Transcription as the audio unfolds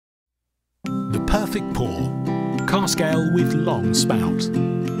Perfect Pour Cask Ale with long spout.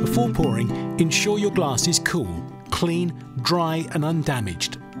 Before pouring, ensure your glass is cool, clean, dry and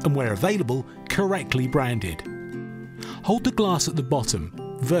undamaged, and where available, correctly branded. Hold the glass at the bottom,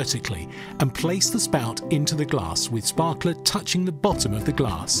 vertically, and place the spout into the glass with sparkler touching the bottom of the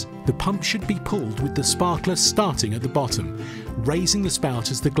glass. The pump should be pulled with the sparkler starting at the bottom, raising the spout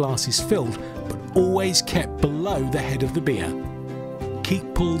as the glass is filled, but always kept below the head of the beer.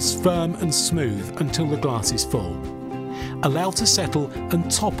 Keep pulls firm and smooth until the glass is full. Allow to settle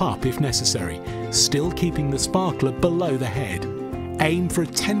and top up if necessary, still keeping the sparkler below the head. Aim for a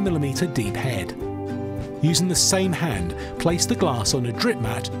 10mm deep head. Using the same hand, place the glass on a drip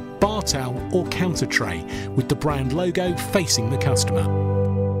mat, bar towel or counter tray with the brand logo facing the customer.